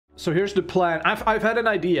So here's the plan. I've had an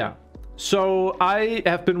idea. So I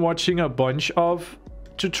have been watching a bunch of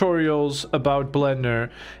tutorials about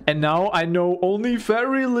Blender, and now I know only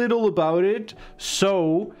very little about it.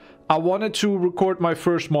 So I wanted to record my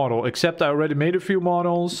first model, except I already made a few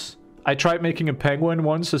models. I tried making a penguin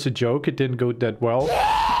once as a joke. It didn't go that well.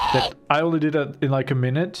 I only did it in like a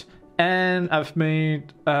minute. And I've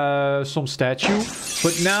made some statue.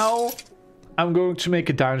 But now I'm going to make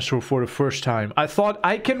a dinosaur for the first time. I thought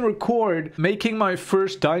I can record making my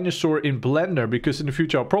first dinosaur in Blender, because in the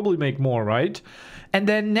future I'll probably make more, right? And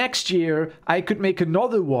then next year I could make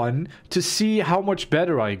another one to see how much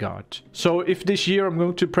better I got. So if this year I'm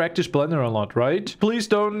going to practice Blender a lot, right? Please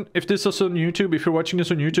don't, if this is on YouTube, if you're watching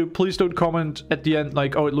this on YouTube, please don't comment at the end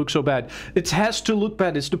like, oh, it looks so bad. It has to look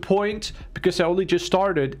bad. It's the point, because I only just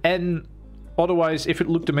started, and otherwise, if it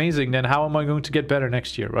looked amazing, then how am I going to get better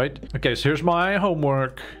next year, right? Okay, so here's my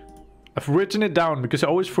homework. I've written it down because I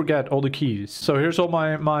always forget all the keys. So here's all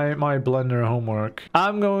my Blender homework.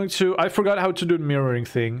 I forgot how to do the mirroring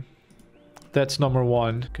thing. That's number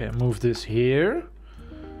 1. Okay, move this here.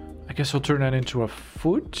 I guess I'll turn that into a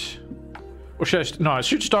foot. Or should I? No, I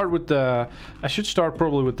should start with the... I should start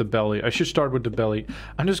probably with the belly. I should start with the belly.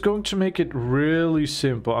 I'm just going to make it really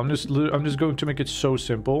simple. I'm just going to make it so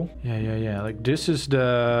simple. Yeah. Like this is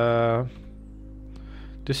the...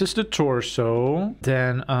 This is the torso.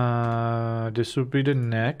 Then this would be the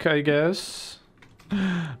neck, I guess.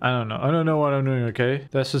 I don't know. I don't know what I'm doing, okay?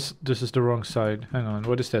 This is the wrong side. Hang on.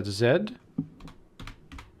 What is that? Z?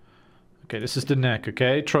 Okay, this is the neck,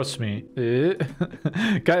 okay? Trust me.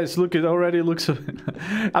 Guys, look, it already looks...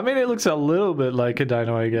 I mean, it looks a little bit like a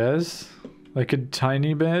dino, I guess. Like a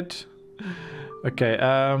tiny bit. Okay,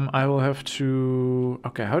 I will have to...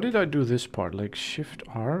 Okay, how did I do this part? Like Shift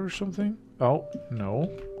R or something? Oh, no.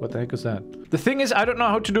 What the heck is that? The thing is, I don't know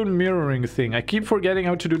how to do the mirroring thing. I keep forgetting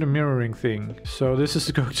how to do the mirroring thing. So this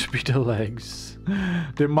is going to be the legs.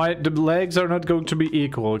 The legs are not going to be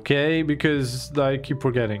equal, okay? Because I keep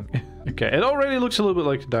forgetting. Okay, it already looks a little bit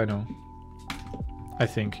like a dino. I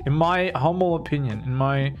think. In my humble opinion.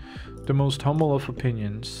 The most humble of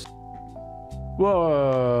opinions.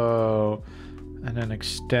 Whoa. And then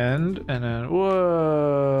extend. And then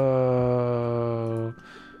whoa.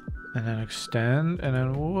 And then extend, and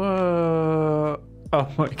then whoa. Oh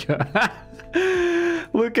my god.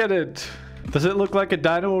 Look at it. Does it look like a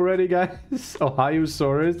dino already, guys?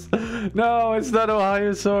 Ohiosaurus? No, it's not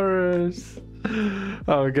Ohiosaurus.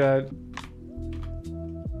 Oh god.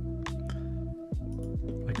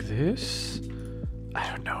 Like this? I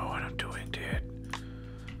don't know what I'm doing, dude.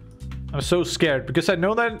 I'm so scared, because I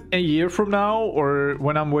know that a year from now, or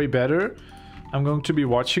when I'm way better, I'm going to be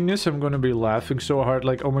watching this. I'm going to be laughing so hard,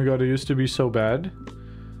 like, oh my god, it used to be so bad.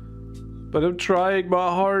 But I'm trying my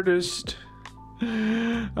hardest.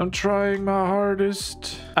 I'm trying my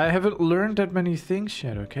hardest. I haven't learned that many things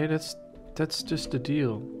yet, okay? That's just the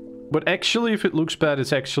deal. But actually, if it looks bad,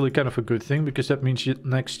 it's actually kind of a good thing, because that means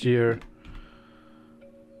next year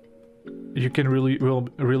you can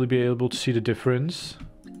really be able to see the difference.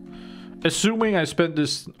 Assuming I spent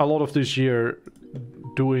a lot of this year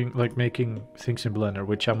doing, like, making things in Blender,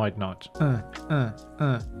 which I might not.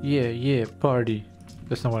 Yeah, party.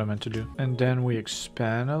 That's not what I meant to do. And then we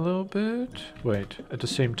expand a little bit. Wait, at the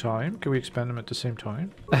same time? Can we expand them at the same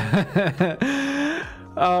time?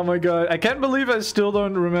 Oh my god. I can't believe I still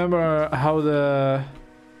don't remember how the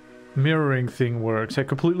mirroring thing works. I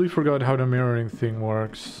completely forgot how the mirroring thing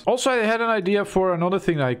works. Also, I had an idea for another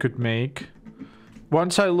thing I could make.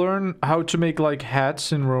 Once I learn how to make, like,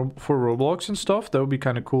 hats for Roblox and stuff, that would be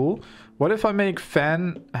kind of cool. What if I make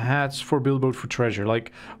fan hats for Build a Boat for Treasure?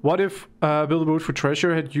 Like, what if Build a Boat for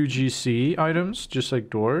Treasure had UGC items, just like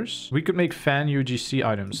doors? We could make fan UGC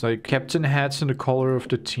items, like captain hats in the color of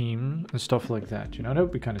the team and stuff like that. You know, that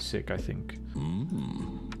would be kind of sick, I think.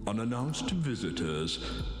 Unannounced visitors,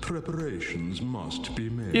 preparations must be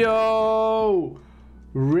made. Yo!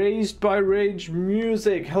 Raised by Rage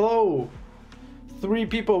Music. Hello! 3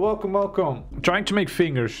 people, welcome. I'm trying to make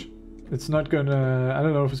fingers. It's not gonna... I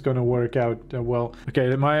don't know if it's gonna work out well.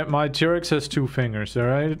 Okay, my T-Rex has 2 fingers,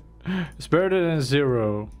 alright? It's better than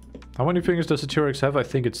 0. How many fingers does a T-Rex have? I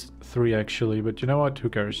think it's 3 actually, but you know what? Who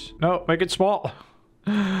cares? No, make it small.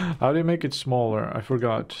 How do you make it smaller? I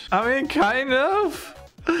forgot. I mean, kind of.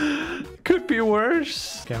 Could be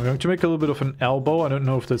worse. Okay, I'm going to make a little bit of an elbow. I don't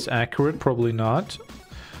know if that's accurate. Probably not.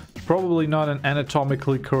 Probably not an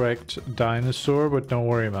anatomically correct dinosaur, but don't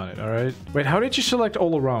worry about it, alright? Wait, how did you select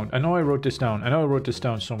all around? I know I wrote this down. I know I wrote this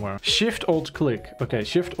down somewhere. Shift, Alt, click. Okay,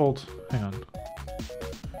 Shift, Alt... Hang on.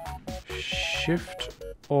 Shift,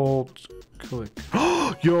 Alt, click.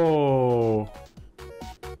 Yo!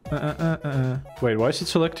 Wait, why is it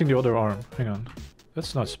selecting the other arm? Hang on.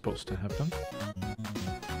 That's not supposed to happen.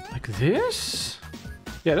 Like this?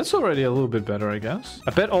 Yeah, that's already a little bit better, I guess.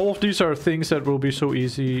 I bet all of these are things that will be so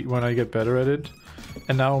easy when I get better at it.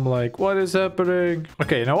 And now I'm like, what is happening?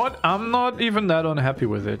 Okay, you know what? I'm not even that unhappy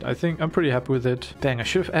with it. I think I'm pretty happy with it. Dang, I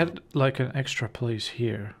should have added like an extra place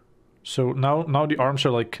here. So now the arms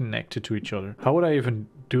are like connected to each other. How would I even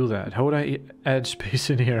do that? How would I add space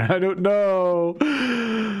in here? I don't know.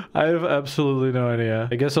 I have absolutely no idea.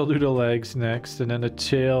 I guess I'll do the legs next and then the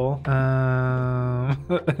tail.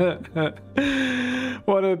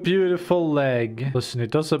 What a beautiful leg. Listen, it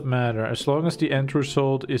doesn't matter. As long as the end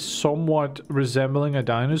result is somewhat resembling a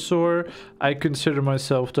dinosaur, I consider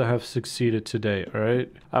myself to have succeeded today,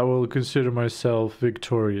 alright? I will consider myself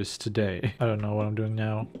victorious today. I don't know what I'm doing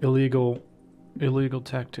now. Illegal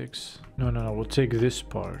tactics. No, we'll take this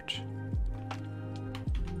part.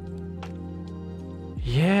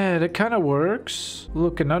 Yeah, that kind of works.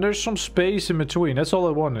 Look, and now there's some space in between. That's all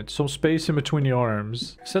I wanted. Some space in between the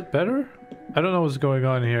arms. Is that better? I don't know what's going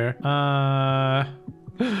on here.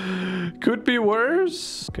 Could be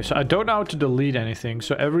worse. Okay, so I don't know how to delete anything.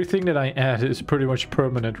 So everything that I add is pretty much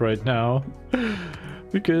permanent right now.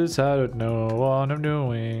 Because I don't know what I'm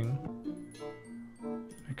doing.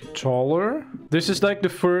 Make it taller. This is like the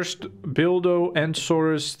first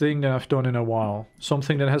Buildosaurus thing that I've done in a while.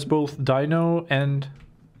 Something that has both dino and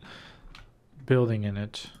building in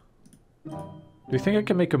it. Do you think I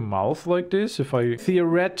can make a mouth like this? If I...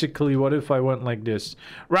 Theoretically, what if I went like this?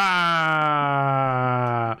 Rah!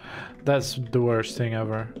 That's the worst thing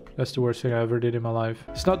ever. That's the worst thing I ever did in my life.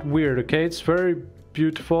 It's not weird, okay? It's very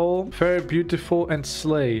beautiful. Very beautiful and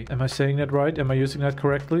slay. Am I saying that right? Am I using that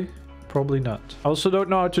correctly? Probably not. I also don't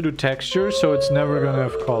know how to do texture, so it's never gonna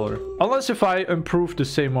have color. Unless if I improve the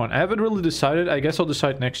same one. I haven't really decided. I guess I'll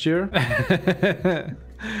decide next year.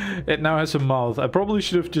 It now has a mouth. I probably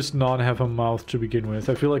should have just not have a mouth to begin with.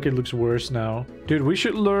 I feel like it looks worse now. Dude, we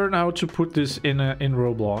should learn how to put this in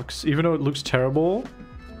Roblox. Even though it looks terrible,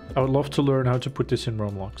 I would love to learn how to put this in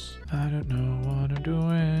Roblox. I don't know what I'm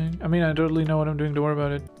doing. I mean, I totally know what I'm doing. Don't worry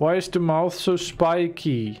about it. Why is the mouth so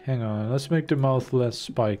spiky? Hang on. Let's make the mouth less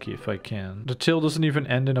spiky if I can. The tail doesn't even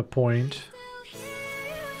end in a point.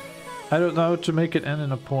 I don't know how to make it end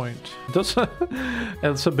in a point. It does.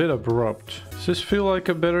 It's a bit abrupt. Does this feel like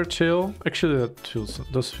a better tail? Actually, that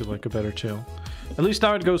does feel like a better tail. At least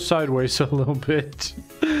now it goes sideways a little bit.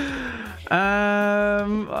 I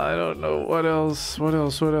don't know. What else?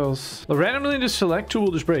 Randomly in the select tool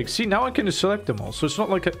will just break. See, now I can just select them all. So it's not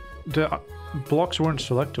like the blocks weren't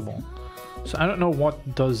selectable. So I don't know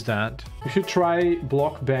what does that. We should try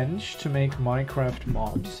block bench to make Minecraft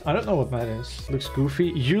mobs. I don't know what that is. Looks goofy.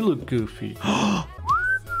 You look goofy.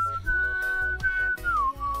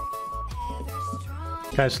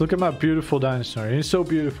 Guys, look at my beautiful dinosaur. He's so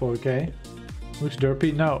beautiful, okay? Looks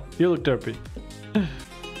derpy. No, you look derpy.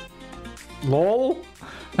 LOL?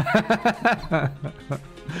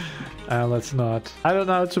 Let's not. I don't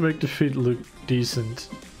know how to make the feet look decent.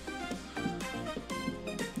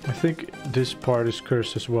 I think this part is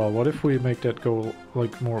cursed as well. What if we make that go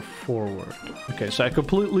like more forward? Okay, so I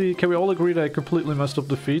completely... Can we all agree that I completely messed up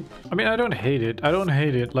the feet? I mean, I don't hate it. I don't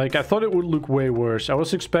hate it. Like, I thought it would look way worse. I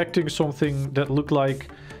was expecting something that looked like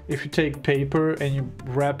if you take paper and you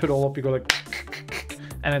wrap it all up, you go like...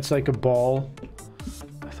 And it's like a ball.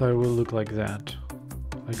 I thought it would look like that.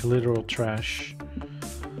 Like literal trash.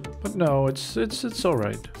 But no, it's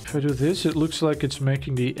alright. If I do this, it looks like it's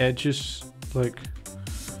making the edges like...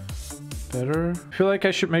 better. I feel like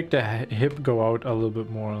I should make the hip go out a little bit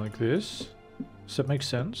more like this. Does that make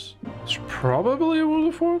sense? It's probably a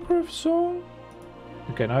World of Warcraft song.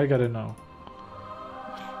 Okay, now I gotta know.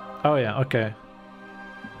 Oh yeah, okay.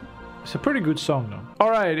 It's a pretty good song though.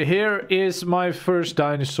 Alright, here is my first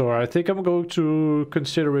dinosaur. I think I'm going to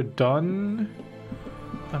consider it done.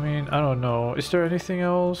 I mean, I don't know. Is there anything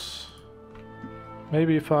else?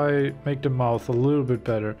 Maybe if I make the mouth a little bit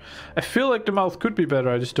better. I feel like the mouth could be better,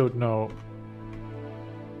 I just don't know.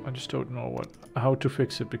 I just don't know how to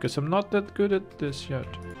fix it because I'm not that good at this yet.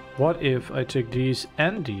 What if I take these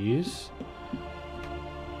and these?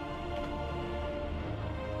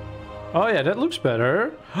 Oh yeah, that looks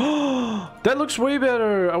better. That looks way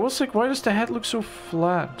better. I was like, why does the head look so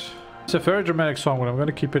flat? It's a very dramatic song, but I'm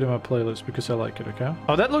gonna keep it in my playlist because I like it, okay?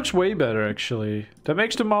 Oh, that looks way better, actually. That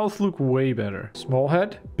makes the mouth look way better. Small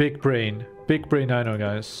head, big brain. Big brain dino,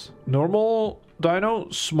 guys. Normal dino,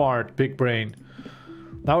 smart, big brain.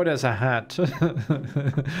 Now it has a hat.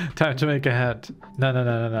 Time to make a hat.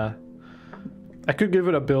 No. I could give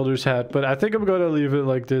it a builder's hat, but I think I'm gonna leave it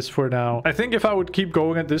like this for now. I think if I would keep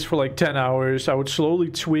going at this for like 10 hours, I would slowly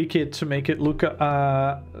tweak it to make it look,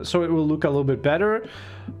 so it will look a little bit better.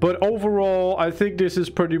 But overall, I think this is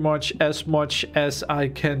pretty much as I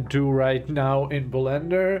can do right now in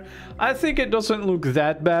Blender. I think it doesn't look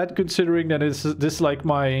that bad, considering that this is like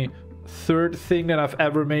my third thing that I've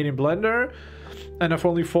ever made in Blender. And I've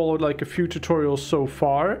only followed like a few tutorials so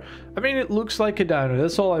far. I mean, it looks like a dino.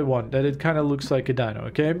 That's all I want. That it kind of looks like a dino,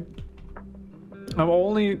 okay? I'm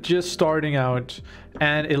only just starting out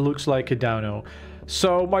and it looks like a dino.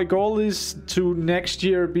 So my goal is to next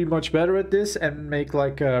year be much better at this and make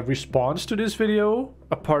like a response to this video,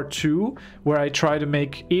 a part 2, where I try to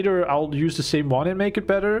make either I'll use the same one and make it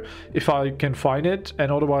better if I can find it,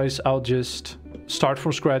 and otherwise I'll just start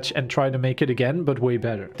from scratch and try to make it again, but way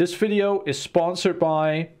better. This video is sponsored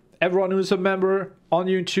by everyone who's a member on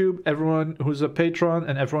YouTube, everyone who's a patron,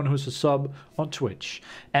 and everyone who's a sub on Twitch.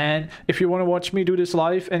 And if you want to watch me do this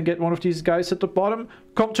live and get one of these guys at the bottom,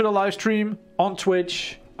 come to the live stream on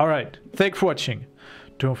Twitch. All right, thanks for watching.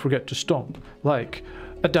 Don't forget to stomp like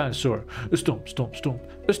a dinosaur. A stomp, stomp, stomp.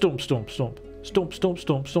 A stomp, stomp, stomp. Stomp, stomp,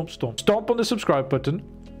 stomp, stomp, stomp. Stomp on the subscribe button.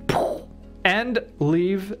 And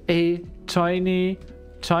leave a tiny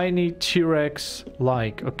T-Rex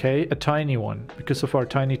like, okay? A tiny one, because of our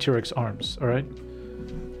tiny T-Rex arms, all right?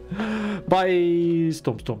 Bye.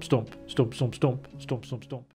 Stomp, stomp, stomp. Stomp, stomp, stomp. Stomp, stomp, stomp.